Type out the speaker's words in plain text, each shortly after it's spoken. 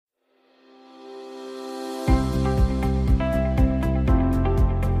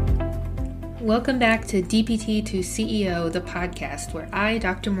Welcome back to DPT to CEO, the podcast where I,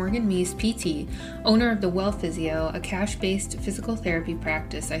 Dr. Morgan Meese, PT, owner of the Well Physio, a cash-based physical therapy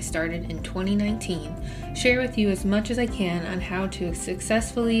practice I started in 2019, share with you as much as I can on how to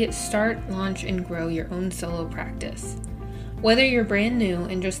successfully start, launch, and grow your own solo practice. Whether you're brand new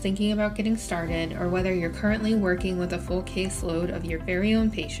and just thinking about getting started, or whether you're currently working with a full caseload of your very own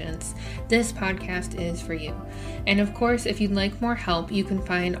patients, this podcast is for you. And of course, if you'd like more help, you can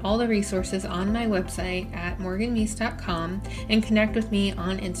find all the resources on my website at morganmeese.com and connect with me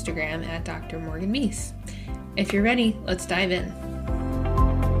on Instagram at Dr. Morgan Meese. If you're ready, let's dive in.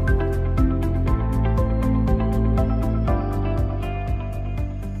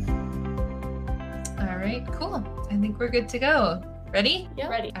 All right, cool. I think we're good to go. Ready? Yeah.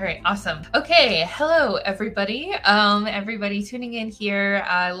 Ready. All right, awesome. Okay, hello everybody. Everybody tuning in here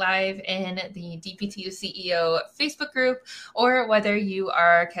live in the DPTU CEO Facebook group, or whether you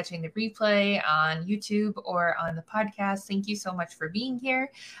are catching the replay on YouTube or on the podcast, thank you so much for being here.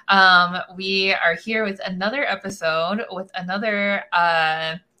 We are here with another episode with another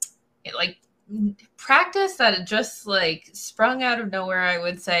practice that just sprung out of nowhere, I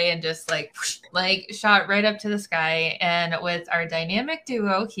would say, and just shot right up to the sky. And with our dynamic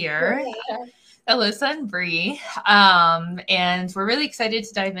duo here, Alyssa and Bree, and we're really excited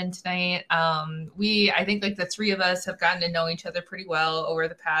to dive in tonight. I think the three of us have gotten to know each other pretty well over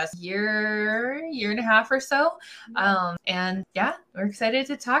the past year and a half or so. And yeah, we're excited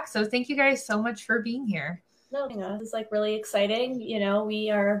to talk. So thank you guys so much for being here. No, it's really exciting.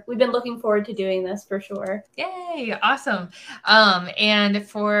 We've been looking forward to doing this for sure. Yay. Awesome. And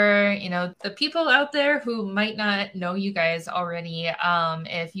for, the people out there who might not know you guys already,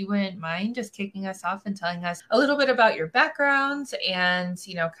 if you wouldn't mind just kicking us off and telling us a little bit about your backgrounds and,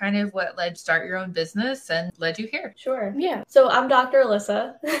 kind of what led you to start your own business and led you here. Sure. Yeah. So I'm Dr.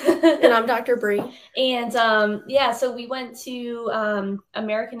 Alyssa. And I'm Dr. Bree. And so we went to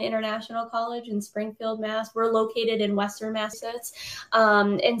American International College in Springfield, Mass. We're located in Western Massachusetts.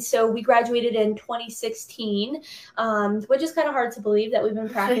 And so we graduated in 2016, which is kind of hard to believe that we've been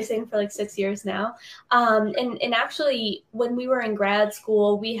practicing for 6 years now. And actually, when we were in grad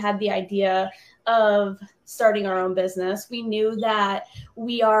school, we had the idea of starting our own business. We knew that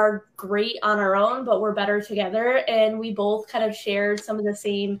we are great on our own, but we're better together. And we both kind of shared some of the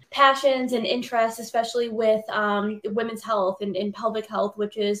same passions and interests, especially with women's health and pelvic health,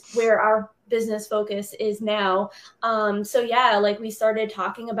 which is where our business focus is now. We started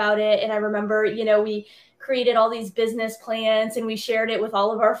talking about it. And I remember, we created all these business plans and we shared it with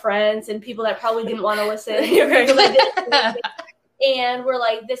all of our friends and people that probably didn't want to listen. And we're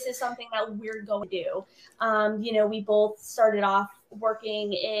like, this is something that we're going to do. We both started off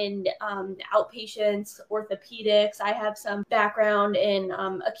working in outpatients, orthopedics. I have some background in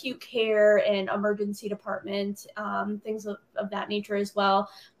acute care and emergency department, things of that nature as well.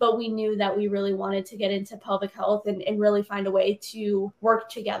 But we knew that we really wanted to get into pelvic health and really find a way to work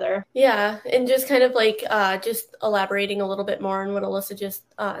together. Yeah. And just kind of just elaborating a little bit more on what Alyssa just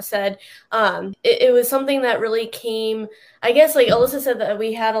said. It was something that really came, I guess, Alyssa said that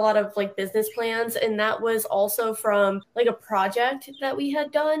we had a lot of business plans, and that was also from a project that we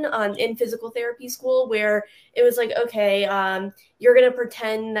had done in physical therapy school, where it was okay, you're going to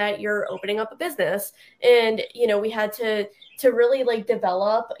pretend that you're opening up a business. And, we had to really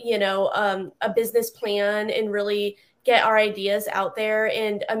develop, a business plan and really get our ideas out there.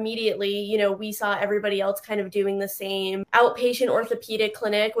 And immediately, we saw everybody else kind of doing the same outpatient orthopedic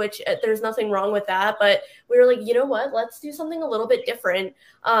clinic, which there's nothing wrong with that. But we were like, you know what, let's do something a little bit different.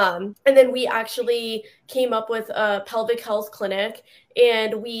 And then we actually came up with a pelvic health clinic,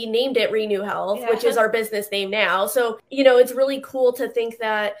 and we named it Renew Health, which is our business name now. So, it's really cool to think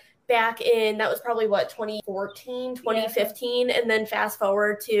that back in, that was probably 2014, 2015. And then fast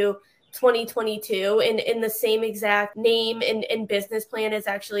forward to 2022, and in the same exact name and business plan is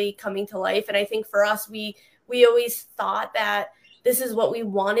actually coming to life. And I think for us, we always thought that this is what we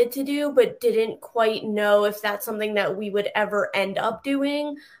wanted to do, but didn't quite know if that's something that we would ever end up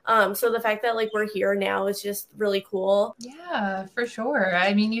doing. So the fact that we're here now is just really cool. Yeah, for sure.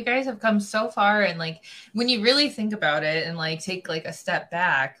 I mean, you guys have come so far, and when you really think about it and take a step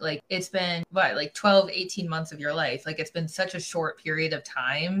back, it's been 12, 18 months of your life. It's been such a short period of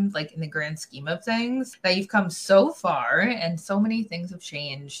time, in the grand scheme of things, that you've come so far and so many things have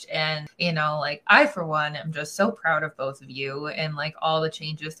changed. And, I, for one, am just so proud of both of you and all the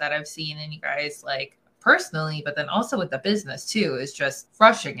changes that I've seen in you guys, personally, but then also with the business too, is just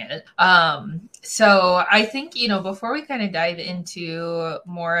crushing it. So I think, before we kind of dive into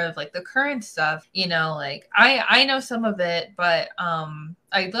more of like the current stuff, like I know some of it, but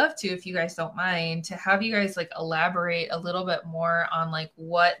I'd love to, if you guys don't mind, to have you guys like elaborate a little bit more on like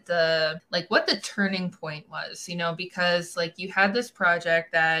what the turning point was, because like you had this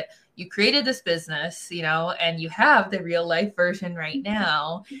project that you created this business, and you have the real life version right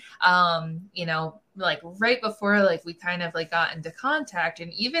now, like right before like we kind of like got into contact,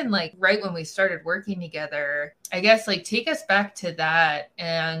 and even like right when we started working together, I guess like take us back to that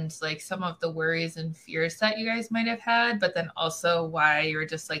and like some of the worries and fears that you guys might have had, but then also why you were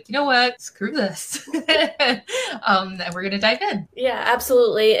just like, you know what, screw this. And we're gonna dive in. Yeah,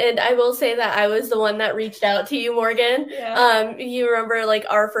 absolutely. And I will say that I was the one that reached out to you, Morgan. Yeah. You remember like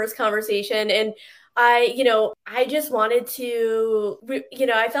our first conversation, and I just wanted to,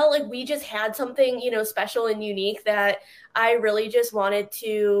 I felt like we just had something, special and unique that I really just wanted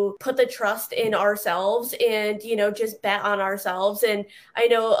to put the trust in ourselves and, just bet on ourselves. And I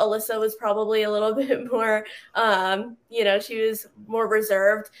know Alyssa was probably a little bit more, she was more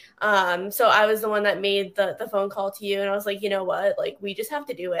reserved. So I was the one that made the phone call to you, and I was like, you know what, like we just have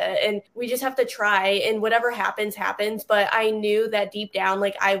to do it and we just have to try, and whatever happens, happens. But I knew that deep down,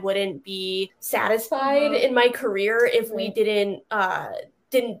 like I wouldn't be satisfied in my career if we didn't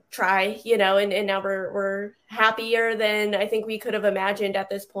try, and now we're happier than I think we could have imagined at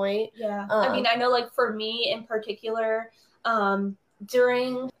this point. Yeah. I mean, I know like for me in particular,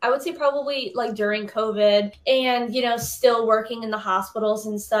 I would say probably like during COVID and, still working in the hospitals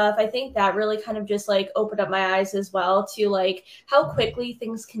and stuff, I think that really kind of just like opened up my eyes as well to like how quickly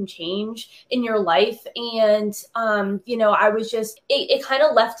things can change in your life. And, I was just, it kind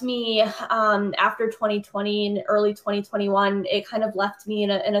of left me, after 2020 and early 2021, it kind of left me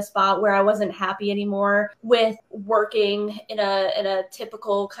in a spot where I wasn't happy anymore with working in a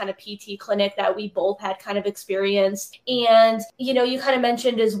typical kind of PT clinic that we both had kind of experienced. And, you kind of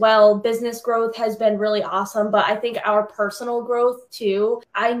mentioned as well, business growth has been really awesome, but I think our personal growth too,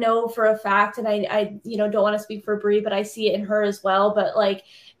 I know for a fact, and I don't want to speak for Bree, but I see it in her as well. But like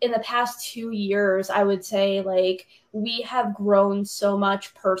in the past 2 years, I would say like we have grown so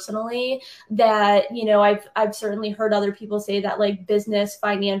much personally that, I've certainly heard other people say that like business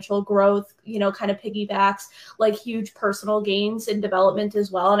financial growth, kind of piggybacks like huge personal gains and development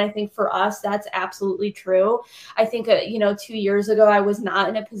as well. And I think for us, that's absolutely true. I think, 2 years ago, I was not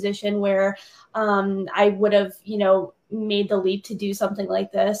in a position where I would have, made the leap to do something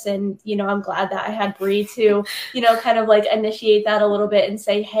like this. And, I'm glad that I had Bree to, kind of like initiate that a little bit and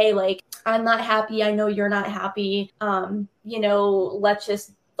say, hey, like, I'm not happy. I know you're not happy. Let's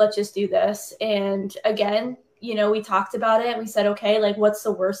just do this. And again, we talked about it. We said, okay, like what's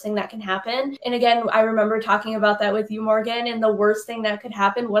the worst thing that can happen? And again, I remember talking about that with you, Morgan, and the worst thing that could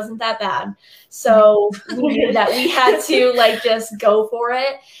happen wasn't that bad. So we knew that we had to like just go for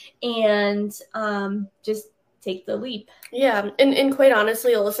it and just take the leap. Yeah. And quite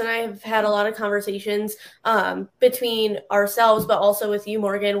honestly, Alyssa and I have had a lot of conversations between ourselves, but also with you,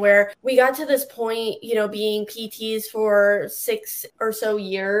 Morgan, where we got to this point, being PTs for 6 or so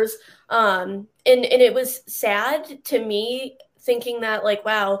years. And it was sad to me thinking that like,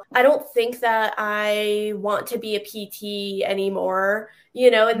 wow, I don't think that I want to be a PT anymore,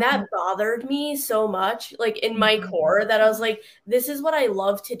 and that bothered me so much, like in my core, that I was like, this is what I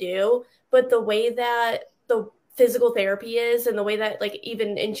love to do. But the way that the physical therapy is and the way that like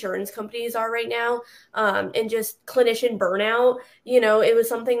even insurance companies are right now, and just clinician burnout, it was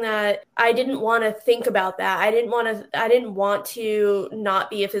something that I didn't want to think about that. I didn't want to not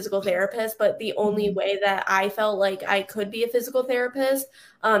be a physical therapist, but the only way that I felt like I could be a physical therapist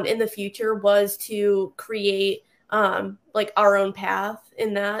in the future was to create like our own path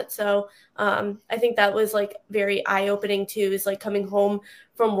in that. So I think that was like very eye-opening too, is like coming home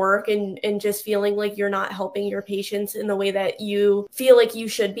from work and just feeling like you're not helping your patients in the way that you feel like you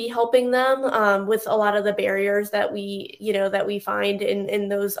should be helping them, with a lot of the barriers that we find in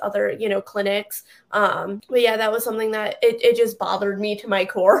those other, clinics. But yeah, that was something that it just bothered me to my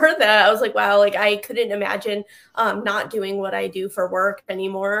core that I was like, wow, like I couldn't imagine not doing what I do for work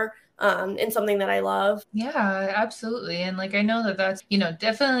anymore. And something that I love. Yeah, absolutely. And like, I know that that's,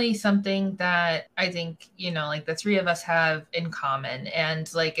 definitely something that I think, like the three of us have in common.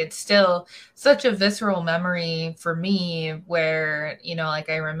 And like, it's still such a visceral memory for me where,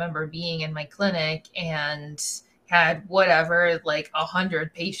 like I remember being in my clinic and had whatever, like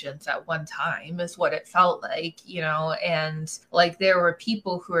 100 patients at one time is what it felt like, and like there were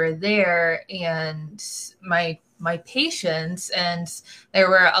people who were there, and my my patients. And there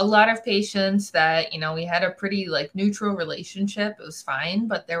were a lot of patients that, you know, we had a pretty like neutral relationship. It was fine.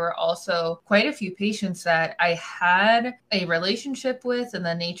 But there were also quite a few patients that I had a relationship with. And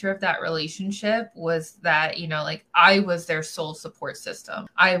the nature of that relationship was that, you know, like I was their sole support system.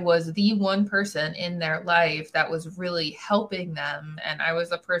 I was the one person in their life that was really helping them. And I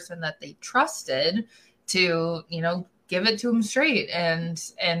was a person that they trusted to, you know, give it to them straight and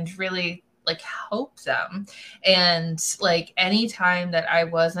really like help them. And like anytime that I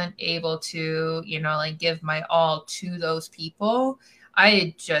wasn't able to, you know, like give my all to those people,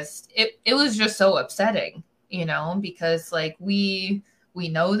 I just, it was just so upsetting, you know, because like we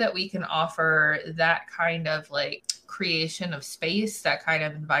know that we can offer that kind of like creation of space, that kind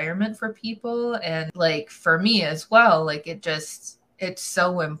of environment for people. And like for me as well, like it's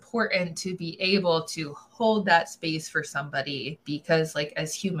so important to be able to hold that space for somebody, because like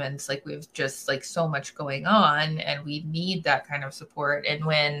as humans, like we've just like so much going on and we need that kind of support. And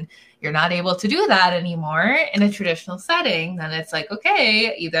when you're not able to do that anymore in a traditional setting, then it's like,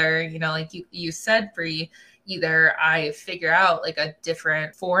 okay, either, you know, like you said, Bree, either I figure out like a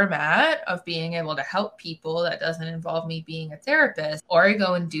different format of being able to help people that doesn't involve me being a therapist, or I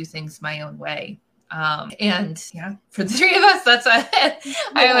go and do things my own way. And yeah, for the three of us, that's it.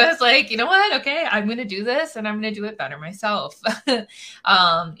 I was like, you know what? Okay, I'm going to do this and I'm going to do it better myself.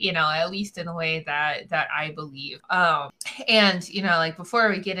 You know, at least in the way that I believe. And, you know, like before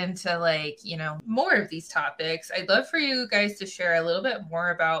we get into like, you know, more of these topics, I'd love for you guys to share a little bit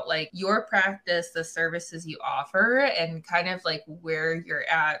more about like your practice, the services you offer, and kind of like where you're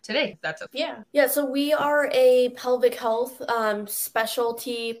at today. That's okay. Yeah. So we are a pelvic health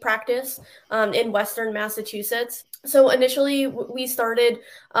specialty practice in Western Massachusetts. So initially we started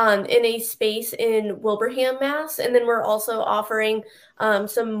in a space in Wilbraham, Mass. And then we're also offering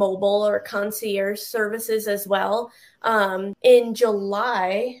some mobile or concierge services as well. In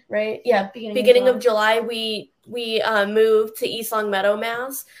July, right? Yeah, beginning of July, we moved to East Longmeadow,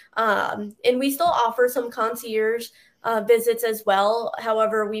 Mass. And we still offer some concierge visits as well.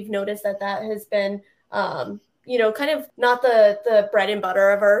 However, we've noticed that has been you know, kind of not the bread and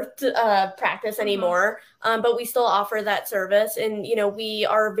butter of our practice anymore, but we still offer that service. And, you know, we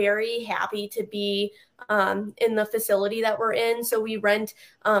are very happy to be in the facility that we're in. So we rent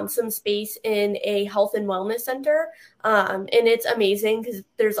some space in a health and wellness center. And it's amazing because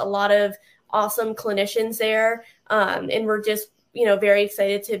there's a lot of awesome clinicians there. And we're just, you know, very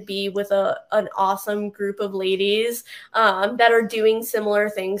excited to be with an awesome group of ladies that are doing similar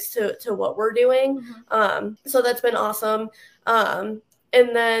things to what we're doing. So that's been awesome. And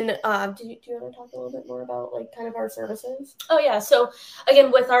then do you want to talk a little bit more about like kind of our services? Oh yeah. So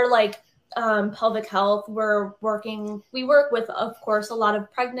again, with our like pelvic health, we work with, of course, a lot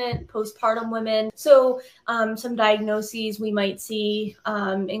of pregnant, postpartum women. So some diagnoses we might see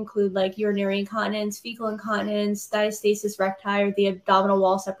include like urinary incontinence, fecal incontinence, diastasis recti, or the abdominal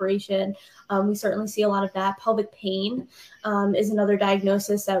wall separation. We certainly see a lot of that. Pelvic pain is another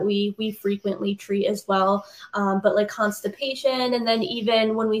diagnosis that we frequently treat as well. But like constipation, and then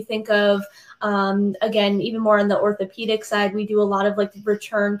even when we think of again, even more on the orthopedic side, we do a lot of like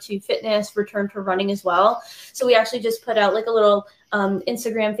return to fitness, return to running as well. So we actually just put out like a little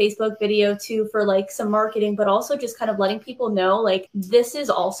Instagram, Facebook video too for like some marketing, but also just kind of letting people know like this is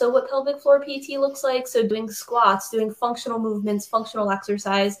also what pelvic floor PT looks like. So doing squats, doing functional movements, functional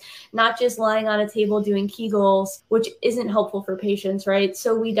exercise, not just lying on a table doing Kegels, which isn't helpful for patients, right?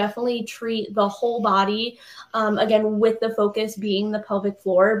 So we definitely treat the whole body, again, with the focus being the pelvic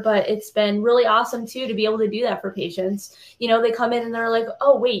floor. But it's been really awesome too to be able to do that for patients. You know, they come in and they're like,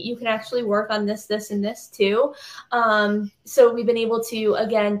 oh wait, you can actually work on this, this, and this too. So we've been able to,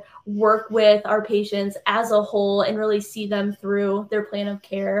 again, work with our patients as a whole and really see them through their plan of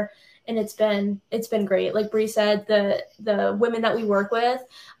care. And it's been great. Like Bree said, the women that we work with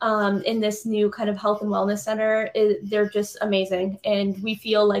in this new kind of health and wellness center, they're just amazing. And we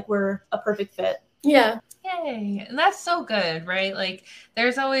feel like we're a perfect fit. Yeah. Yay. And that's so good, right? Like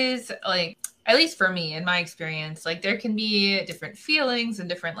there's always like, at least for me, in my experience, like there can be different feelings and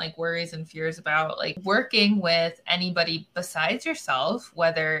different like worries and fears about like working with anybody besides yourself,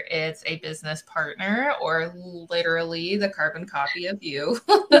 whether it's a business partner or literally the carbon copy of you,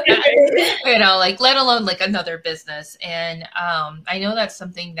 you know, like let alone like another business. And I know that's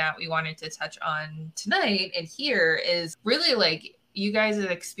something that we wanted to touch on tonight and here is really like you guys'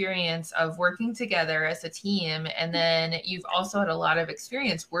 experience of working together as a team, and then you've also had a lot of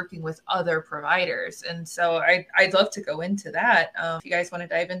experience working with other providers. And so I'd love to go into that. If you guys want to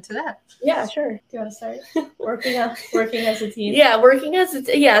dive into that. Yeah, sure. Do you want to start? Working as a team. Yeah, working as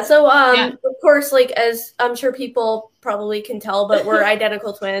a yeah. So of course, like, as I'm sure people probably can tell, but we're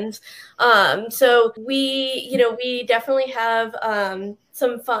identical twins. So we definitely have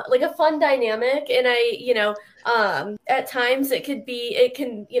some fun, like a fun dynamic, and at times it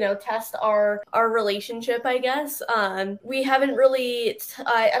can test our relationship, I guess. We haven't really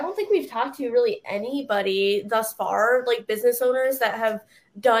I don't think we've talked to really anybody thus far, like business owners that have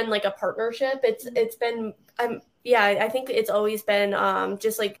done like a partnership. It's been I think it's always been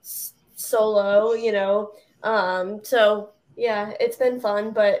just like solo, so yeah, it's been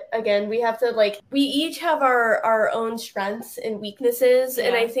fun, but again, we have to we each have our own strengths and weaknesses,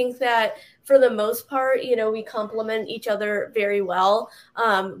 and I think that for the most part, we complement each other very well.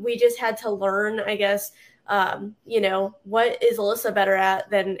 We just had to learn, I guess, what is Alyssa better at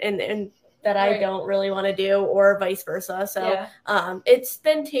than and that I don't really want to do, or vice versa. So it's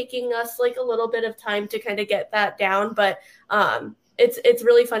been taking us like a little bit of time to kind of get that down, but it's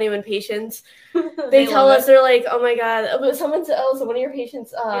really funny when patients they tell us, they're like, oh my God, someone else, one of your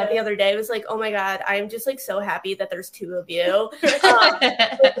patients the other day was like, oh my God, I'm just like so happy that there's two of you.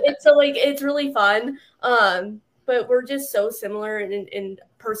 It's really fun. But we're just so similar in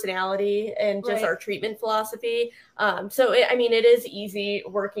personality and just our treatment philosophy. It is easy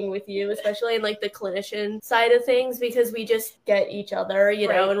working with you, especially in like the clinician side of things, because we just get each other,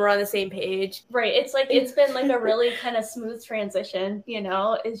 and we're on the same page. Right. It's been like a really kind of smooth transition,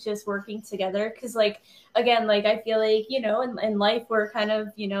 is just working together. Cause again, I feel like, in life, we're kind of,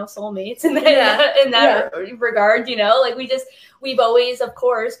 soulmates in that regard, we've always, of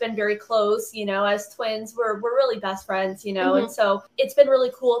course, been very close, as twins. We're really best friends, and so it's been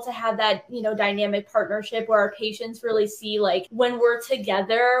really cool to have that, dynamic partnership where our patients really see when we're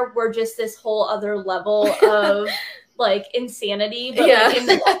together, we're just this whole other level of insanity, but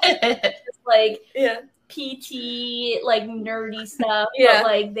PT, nerdy stuff,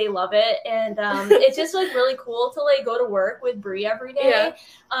 but they love it. And it's just really cool to go to work with Bree every day.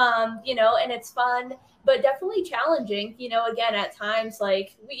 And it's fun, but definitely challenging, again, at times,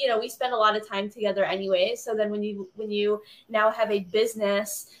 we spend a lot of time together anyway. So then when you now have a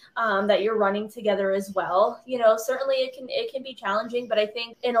business that you're running together as well, certainly it can be challenging, but I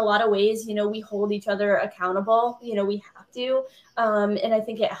think in a lot of ways, we hold each other accountable, we have to, and I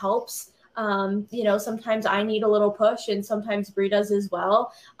think it helps. Sometimes I need a little push, and sometimes Bree does as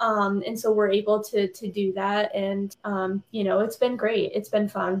well. And so we're able to do that. And, it's been great. It's been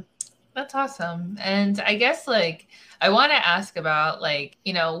fun. That's awesome. And I guess I want to ask about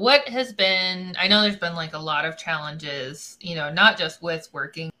what has been, I know there's been a lot of challenges, not just with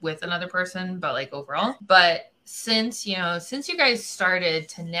working with another person, but overall, but since you guys started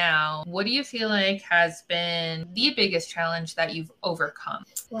to now, what do you feel like has been the biggest challenge that you've overcome?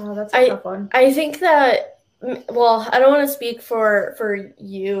 Wow, that's a tough one. I think that, well, I don't want to speak for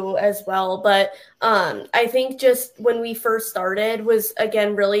you as well, but I think just when we first started was,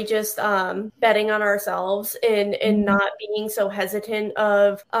 again, really just betting on ourselves and not being so hesitant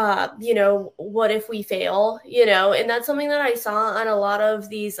of, what if we fail, and that's something that I saw on a lot of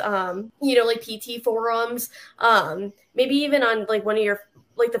these, PT forums, maybe even on one of your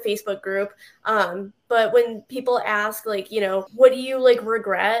the Facebook group. But when people ask what do you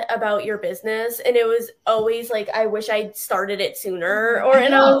regret about your business? And it was always I wish I'd started it sooner,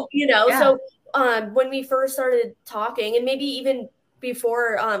 so when we first started talking, and maybe even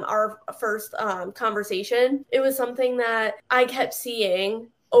before our first conversation, it was something that I kept seeing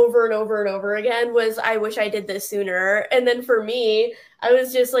over and over and over again was, I wish I did this sooner. And then for me, I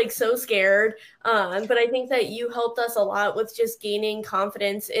was just so scared. But I think that you helped us a lot with just gaining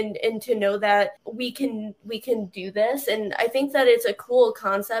confidence and to know that we can do this. And I think that it's a cool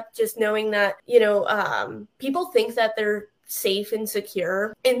concept, just knowing that, people think that they're safe and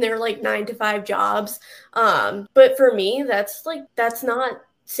secure in their 9-to-5 jobs. But for me, that's not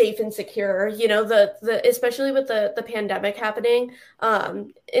safe and secure, the especially with the pandemic happening.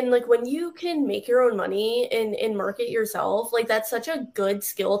 And when you can make your own money and market yourself, that's such a good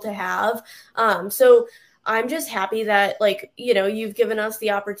skill to have. So I'm just happy that you've given us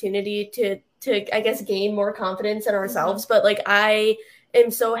the opportunity to I guess gain more confidence in ourselves. But I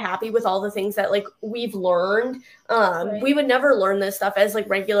am so happy with all the things that like we've learned. We would never learn this stuff as like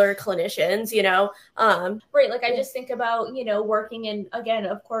regular clinicians, you know? Right. Like I just think about, you know, working in, again,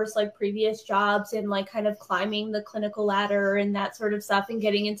 of course, like previous jobs and like kind of climbing the clinical ladder and that sort of stuff and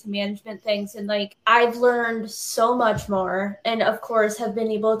getting into management things. And like, I've learned so much more and of course have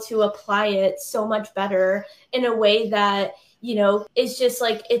been able to apply it so much better in a way that, you know, it's just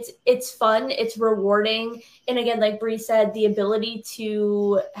like, it's fun, it's rewarding. And again, like Bree said, the ability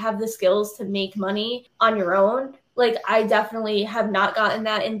to have the skills to make money on your own. Like I definitely have not gotten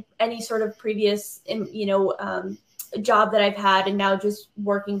that in any sort of previous, you know, job that I've had. And now just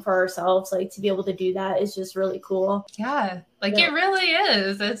working for ourselves, like to be able to do that is just really cool. Yeah. Like it really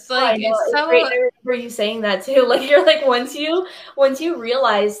is. It's like, it's so great. I remember you saying that too. Like you're like, once you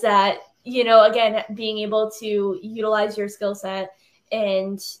realize that, you know, again, being able to utilize your skill set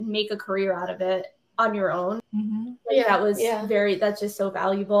and make a career out of it on your own. Like, that's just so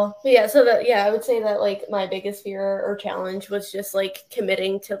valuable. But I would say that like my biggest fear or challenge was just like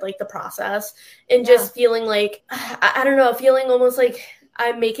committing to like the process and just feeling like, I don't know, feeling almost like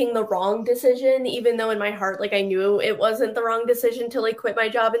I'm making the wrong decision, even though in my heart, like I knew it wasn't the wrong decision to like quit my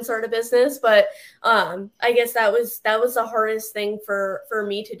job and start a business. But I guess that was the hardest thing for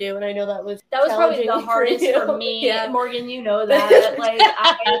me to do. And I know that was probably the hardest for me. Morgan, you know that. Like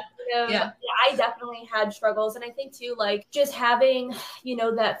I definitely had struggles. And I think too, like just having, you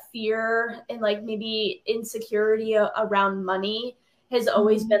know, that fear and like maybe insecurity around money has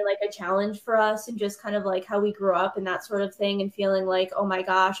always been like a challenge for us, and just kind of like how we grew up and that sort of thing, and feeling like, oh my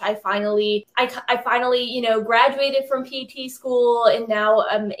gosh, I finally, you know, graduated from PT school and now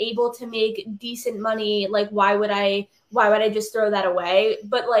I'm able to make decent money. Like, why would I just throw that away?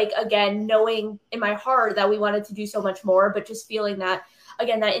 But like, again, knowing in my heart that we wanted to do so much more, but just feeling that,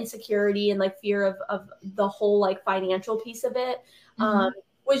 again, that insecurity and like fear of the whole like financial piece of it,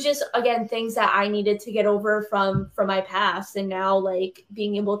 was just, again, things that I needed to get over from my past. And now like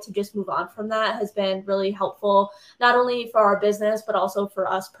being able to just move on from that has been really helpful, not only for our business, but also for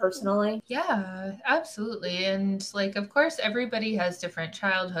us personally. Yeah, absolutely. And like, of course, everybody has different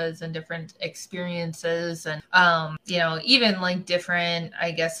childhoods and different experiences and, you know, even like different,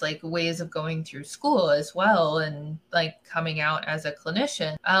 I guess, like ways of going through school as well. And like coming out as a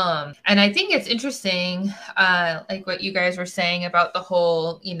clinician. And I think it's interesting, like what you guys were saying about the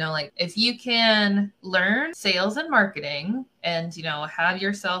whole, you know, like if you can learn sales and marketing and, you know, have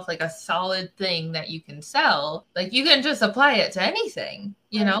yourself like a solid thing that you can sell, like you can just apply it to anything,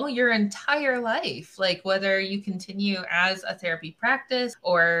 you know, your entire life, like whether you continue as a therapy practice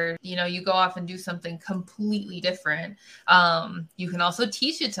or, you know, you go off and do something completely different. You can also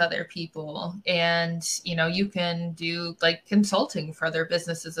teach it to other people, and, you know, you can do like consulting for other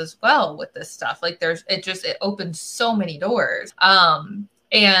businesses as well with this stuff. Like it opens so many doors.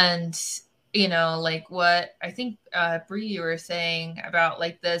 And, you know, like what I think, Bree, you were saying about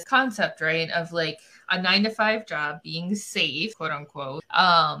like this concept, right, of like a 9-to-5 job being safe, quote unquote,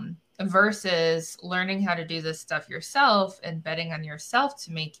 versus learning how to do this stuff yourself and betting on yourself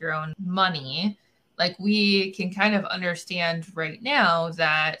to make your own money. Like we can kind of understand right now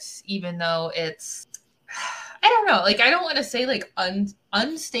that even though it's, I don't know, like I don't want to say like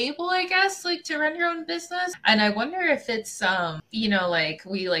unstable, I guess, like to run your own business. And I wonder if it's, you know, like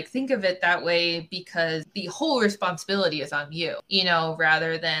we like think of it that way because the whole responsibility is on you, you know,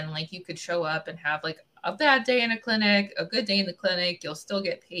 rather than like you could show up and have like a bad day in a clinic, a good day in the clinic, you'll still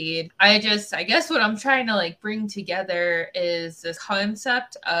get paid. I guess what I'm trying to like bring together is this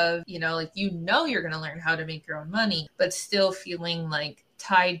concept of, you know, like, you know, you're going to learn how to make your own money, but still feeling like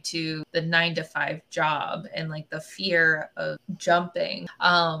tied to the 9-to-5 job and like the fear of jumping.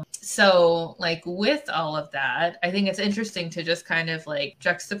 So like with all of that, I think it's interesting to just kind of like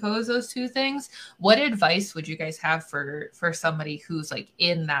juxtapose those two things. What advice would you guys have for somebody who's like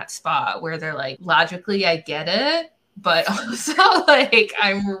in that spot where they're like, logically, I get it, but also like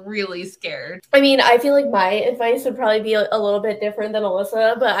I'm really scared? I mean, I feel like my advice would probably be a little bit different than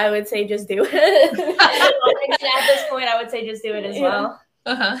Alyssa, but I would say just do it. At this point, I would say just do it as well.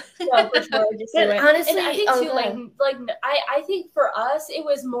 Yeah, for sure, just do it. Honestly, and I think too, I think for us, it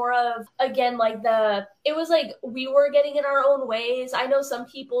was more of, again, like it was like we were getting in our own ways. I know some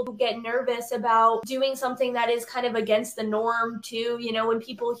people get nervous about doing something that is kind of against the norm too. You know, when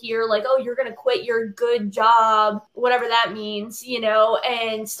people hear like, oh, you're going to quit your good job, whatever that means, you know,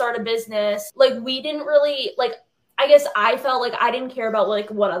 and start a business. Like we didn't really like, I guess I felt like I didn't care about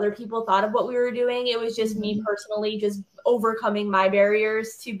like what other people thought of what we were doing. It was just me personally just overcoming my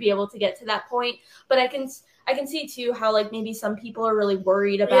barriers to be able to get to that point. But I I can see too how like maybe some people are really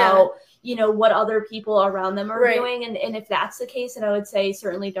worried about, you know, what other people around them are doing. And if that's the case, then I would say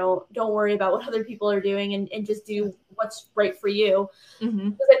certainly don't worry about what other people are doing, and just do what's right for you.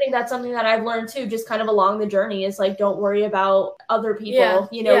 Because I think that's something that I've learned too, just kind of along the journey, is like, don't worry about other people.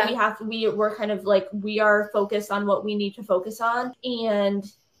 You know, we're kind of like, we are focused on what we need to focus on,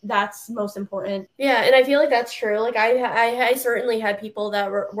 and that's most important. Yeah, and I feel like that's true. Like I certainly had people that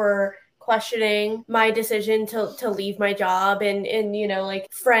were questioning my decision to leave my job, and you know,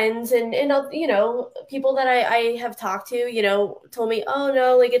 like friends and you know, people that I have talked to, you know, told me, oh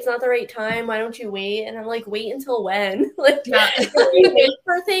no, like it's not the right time, why don't you wait? And I'm like, wait until when? Like if you wait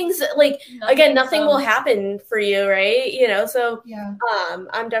for things, like nothing will happen for you, right? You know, so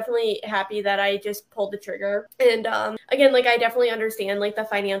I'm definitely happy that I just pulled the trigger. And again, like I definitely understand like the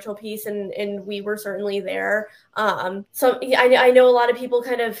financial piece, and we were certainly there. So I know a lot of people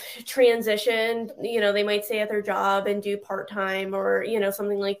kind of transition, you know, they might stay at their job and do part-time or, you know,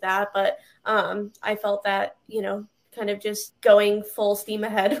 something like that. But I felt that, you know, kind of just going full steam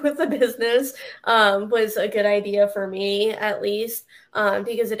ahead with the business was a good idea for me, at least,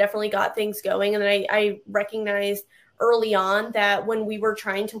 because it definitely got things going. And then I recognized early on that when we were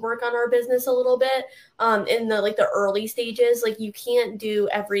trying to work on our business a little bit, in the early stages, like you can't do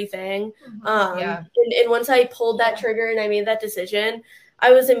everything. And once I pulled that trigger and I made that decision,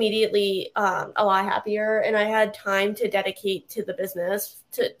 I was immediately a lot happier, and I had time to dedicate to the business,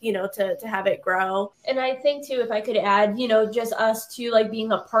 to, you know, to have it grow. And I think too, if I could add, you know, just us two, like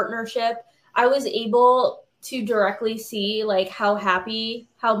being a partnership, I was able to directly see like how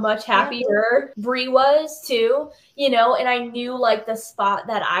much happier Bree was too, you know, and I knew like the spot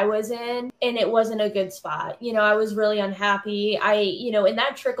that I was in, and it wasn't a good spot. You know, I was really unhappy. You know, and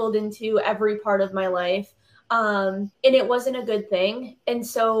that trickled into every part of my life. And it wasn't a good thing. And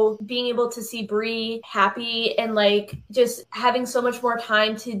so being able to see Bree happy and like just having so much more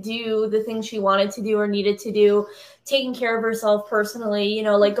time to do the things she wanted to do or needed to do, taking care of herself personally, you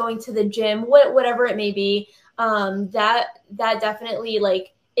know, like going to the gym, whatever it may be, that definitely,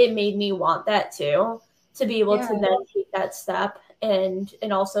 like, it made me want that too, to be able to then take that step and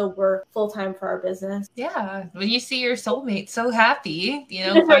also work full-time for our business. Yeah. When you see your soulmate so happy, you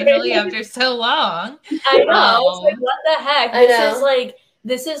know, finally after so long. I know. It's like, what the heck?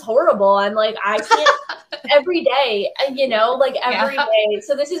 This is horrible. I'm like, I can't every day, you know, like every day.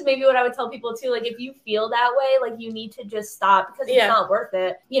 So this is maybe what I would tell people too. Like, if you feel that way, like you need to just stop, because it's not worth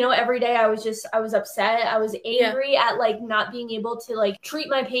it. You know, every day I was upset. I was angry at like not being able to like treat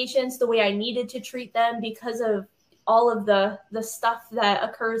my patients the way I needed to treat them because of all of the stuff that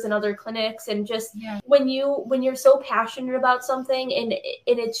occurs in other clinics. And just when you're so passionate about something, and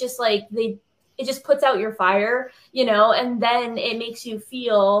it's just like it just puts out your fire, you know, and then it makes you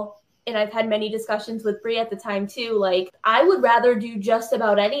feel, and I've had many discussions with Bree at the time too, like I would rather do just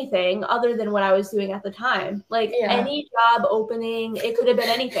about anything other than what I was doing at the time. Like any job opening, it could have been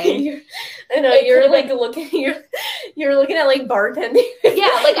anything. I know, you're like you're looking at like bartending. Yeah,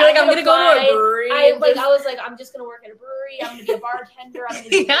 like I'm gonna go to a brewery. I was like, I'm just gonna work at a brewery. I'm gonna be a bartender. I'm gonna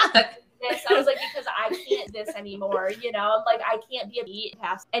do this. I was like, because I can't this anymore, you know. I'm like, I can't be a beat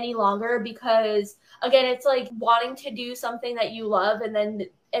pass any longer, because again, it's like wanting to do something that you love, and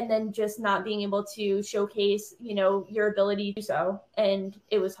then just not being able to showcase, you know, your ability to do so. And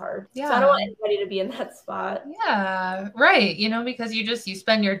it was hard. So I don't want anybody to be in that spot. Yeah, right. You know, because you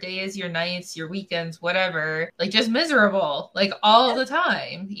spend your days, your nights, your weekends, whatever, like just miserable, like all the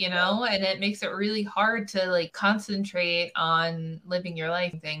time, you know, and it makes it really hard to like concentrate on living your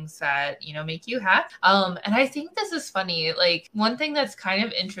life, things that, you know, make you happy. And I think this is funny. Like, one thing that's kind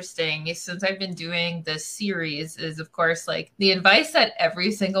of interesting is, since I've been doing this series, is of course, like the advice that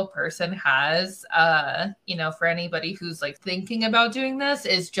every single person has, you know, for anybody who's like thinking about doing this,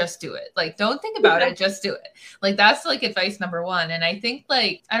 is just do it. Like, don't think about it, just do it. Like, that's like advice number one. And I think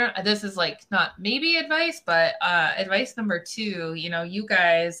like, this is like not maybe advice, but advice number two, you know, you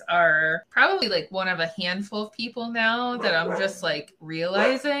guys are probably like one of a handful of people now that I'm just like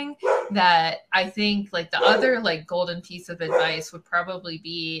realizing that I think like the other like golden piece of advice would probably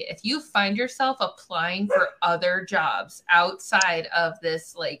be, if you find yourself applying for other jobs outside of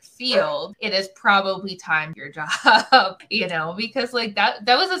this like field, it is probably time for your job, you know, because like that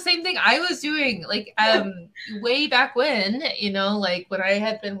was the same thing I was doing like way back when, you know, like when I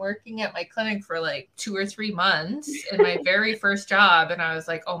had been working at my clinic for like 2 or 3 months in my very first job, and I was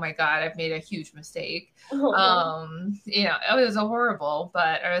like, oh my God, I've made a huge mistake. You know, it was horrible,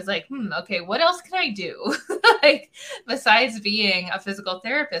 but I was like, okay, what else can I do? Like, besides being a physical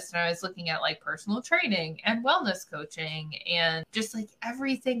therapist? And I was looking at like personal training and wellness coaching and just like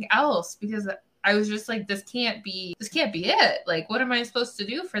everything else, because I was just like, this can't be it. Like, what am I supposed to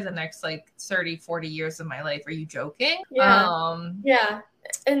do for the next like 30, 40 years of my life? Are you joking? Yeah.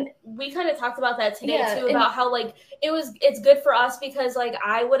 And we kind of talked about that today too, and about how like it's good for us because like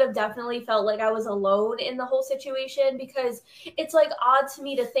I would have definitely felt like I was alone in the whole situation, because it's like odd to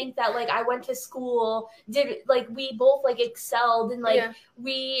me to think that like I went to school, did like we both like excelled, and like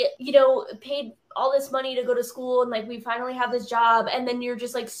we, you know, paid all this money to go to school, and like we finally have this job, and then you're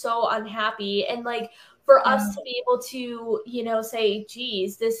just like so unhappy. And like for us to be able to, you know, say,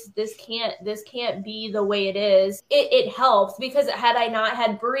 geez, this can't be the way it is, it helps, because had I not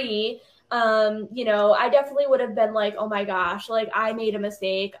had Bree, you know, I definitely would have been like, oh my gosh, like I made a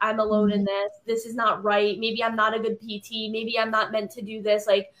mistake, I'm alone in this is not right, maybe I'm not a good PT, maybe I'm not meant to do this,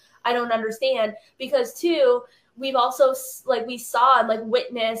 like I don't understand. Because too, we've also like we saw and like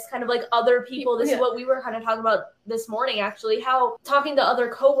witnessed kind of like other people. This is what we were kind of talking about this morning, actually, how talking to other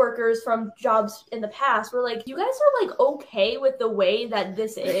coworkers from jobs in the past, we're like, you guys are like okay with the way that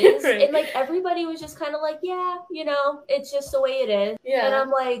this is. And like everybody was just kind of like, yeah, you know, it's just the way it is. And I'm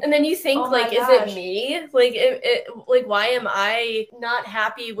like, and then you think, oh like, is it me? Like like, why am I not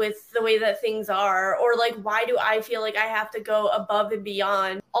happy with the way that things are? Or like, why do I feel like I have to go above and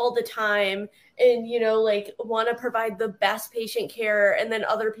beyond all the time and, you know, like want to provide the best patient care, and then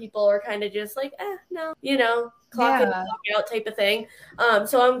other people are kind of just like, no, you know, clock in, clock out type of thing.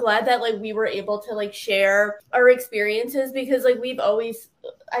 So I'm glad that like we were able to like share our experiences, because like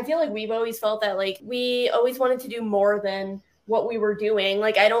I feel like we've always felt that like we always wanted to do more than what we were doing.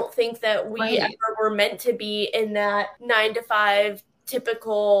 Like I don't think that we ever were meant to be in that 9 to 5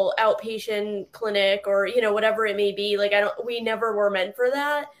 typical outpatient clinic, or, you know, whatever it may be. Like we never were meant for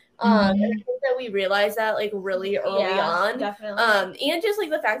that. And I think that we realized that like really early on. Definitely. And just like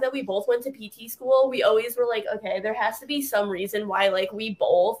the fact that we both went to PT school, we always were like, okay, there has to be some reason why like we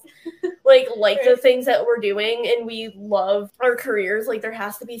both like the things that we're doing, and we love our careers. Like there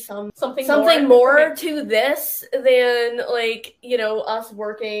has to be something more to this than like, you know, us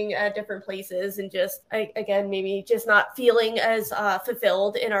working at different places and just again maybe just not feeling as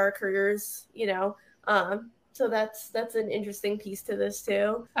fulfilled in our careers, you know. So that's an interesting piece to this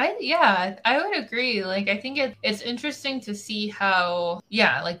too. I would agree. Like, I think it's interesting to see how,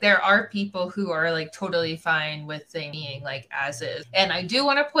 like there are people who are like totally fine with things being like as is. And I do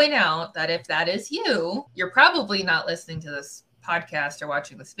want to point out that if that is you, you're probably not listening to this podcast or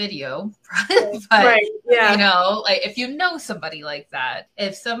watching this video. But, you know, like if you know somebody like that,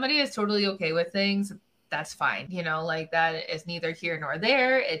 if somebody is totally okay with things, that's fine. You know, like that is neither here nor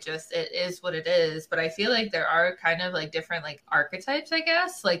there. It is what it is. But I feel like there are kind of like different like archetypes, I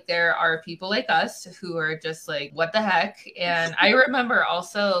guess. Like there are people like us who are just like, what the heck? And I remember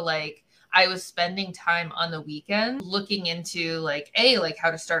also like I was spending time on the weekend looking into like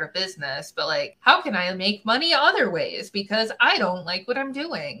how to start a business, but like how can I make money other ways, because I don't like what I'm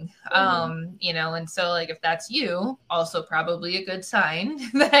doing. You know, and so like if that's you, also probably a good sign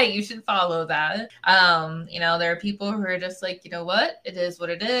that you should follow that. You know, there are people who are just like, you know what, it is what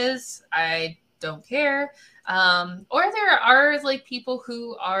it is, I don't care. Or there are like people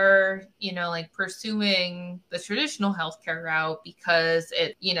who are, you know, like pursuing the traditional healthcare route because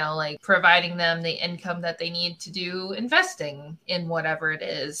it, you know, like providing them the income that they need to do investing in whatever it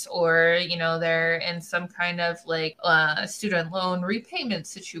is, or, you know, they're in some kind of like student loan repayment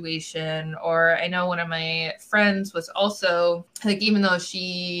situation. Or I know one of my friends was also like, even though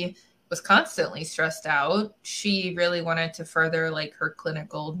she was constantly stressed out, she really wanted to further like her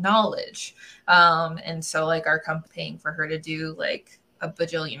clinical knowledge. And so like our company paying for her to do like a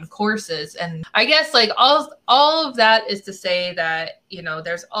bajillion courses. And I guess like all of that is to say that, you know,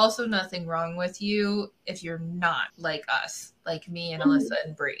 there's also nothing wrong with you if you're not like us, like me and Alyssa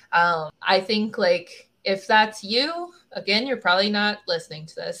and Bree. I think like if that's you, again, you're probably not listening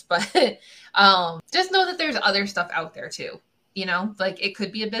to this, but just know that there's other stuff out there too. You know, like it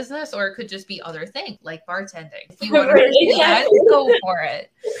could be a business or it could just be other things like bartending. If you want to pursue that, go for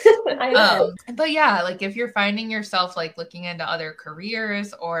it. But yeah, like if you're finding yourself like looking into other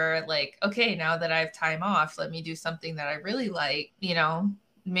careers, or like, okay, now that I have time off, let me do something that I really like, you know,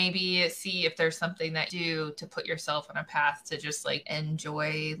 maybe see if there's something that you do to put yourself on a path to just like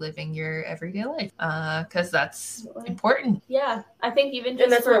enjoy living your everyday life, because that's important. Yeah, I think even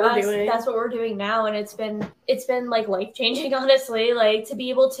just for us, that's what we're doing now, and it's been like life changing, honestly. Like to be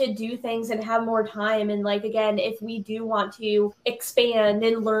able to do things and have more time, and like again, if we do want to expand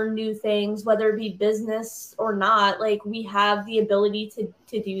and learn new things, whether it be business or not, like we have the ability to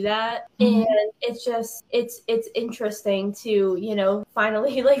do that. And it's just it's interesting to, you know, finally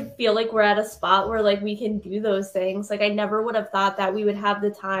finally like feel like we're at a spot where like we can do those things. Like I never would have thought that we would have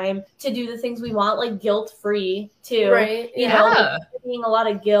the time to do the things we want, like guilt free too. Right. You know, like, being a lot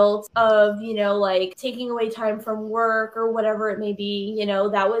of guilt of, you know, like taking away time from work or whatever it may be, you know,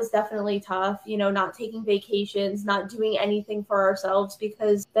 that was definitely tough, you know, not taking vacations, not doing anything for ourselves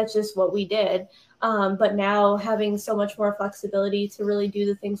because that's just what we did. But now having so much more flexibility to really do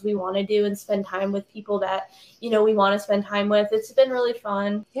the things we want to do and spend time with people that, you know, we want to spend time with, it's been really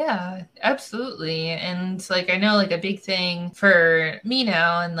fun. Yeah, absolutely. And like, I know like a big thing for me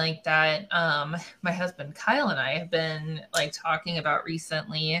now and like that, my husband Kyle and I have been like talking about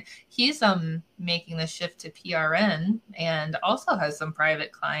recently, he's making the shift to PRN and also has some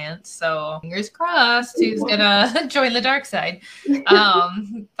private clients. So fingers crossed who's gonna join the dark side.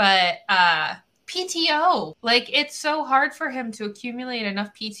 But PTO, like it's so hard for him to accumulate enough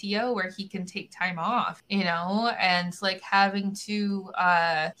PTO where he can take time off, you know, and like having to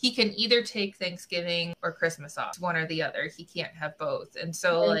he can either take Thanksgiving or Christmas off, one or the other. He can't have both. And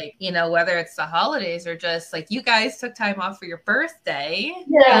so like, you know, whether it's the holidays or just like you guys took time off for your birthday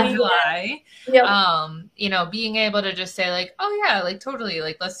in July, you know, being able to just say like, oh yeah, like totally,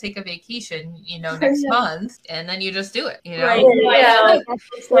 like let's take a vacation, you know, next month, and then you just do it, you know.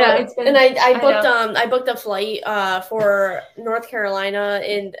 And I booked a flight for North Carolina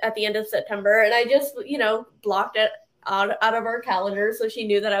at the end of September, and I just, you know, blocked it out of our calendar so she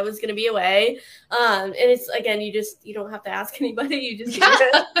knew that I was going to be away. And it's, again, you don't have to ask anybody, you just do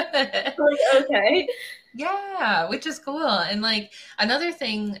it. Like, okay. Yeah, which is cool. And like another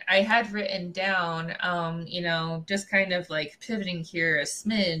thing I had written down, you know, just kind of like pivoting here a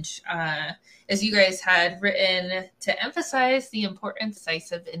smidge, is you guys had written to emphasize the importance of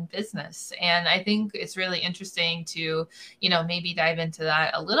decisive in business. And I think it's really interesting to, you know, maybe dive into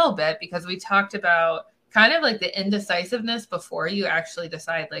that a little bit because we talked about kind of like the indecisiveness before you actually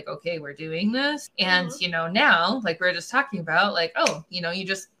decide like, okay, we're doing this. And, you know, now, like we're just talking about like, oh, you know, you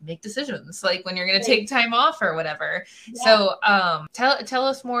just make decisions like when you're going to take time off or whatever. So tell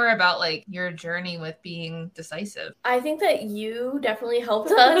us more about like your journey with being decisive. I think that you definitely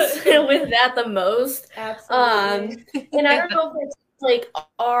helped us with that the most. Absolutely. And I don't know if it's like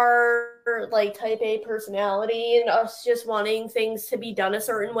our like type A personality and us just wanting things to be done a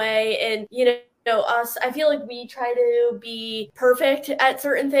certain way. And, you know, I feel like we try to be perfect at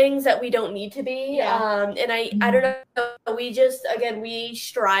certain things that we don't need to be. And I don't know, we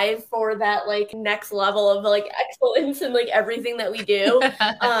strive for that like next level of like excellence in like everything that we do.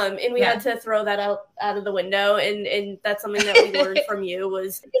 And we had to throw that out of the window. And that's something that we learned from you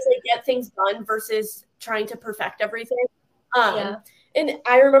was just like get things done versus trying to perfect everything. And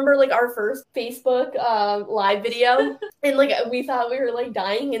I remember like our first Facebook live video and like we thought we were like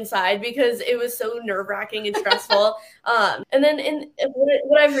dying inside because it was so nerve-wracking and stressful. And then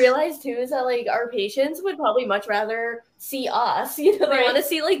what I've realized too is that like our patients would probably much rather see us, you know, they want to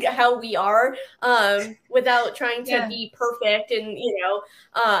see like how we are without trying to be perfect. And, you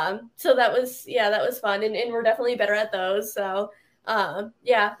know, so that was fun. And we're definitely better at those. So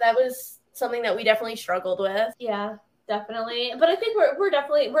that was something that we definitely struggled with. Yeah. Definitely. But I think we're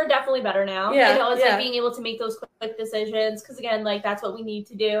definitely better now. You know, it's like being able to make those quick decisions because again, like that's what we need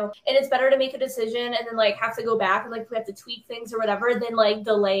to do. And it's better to make a decision and then like have to go back and like we have to tweak things or whatever than like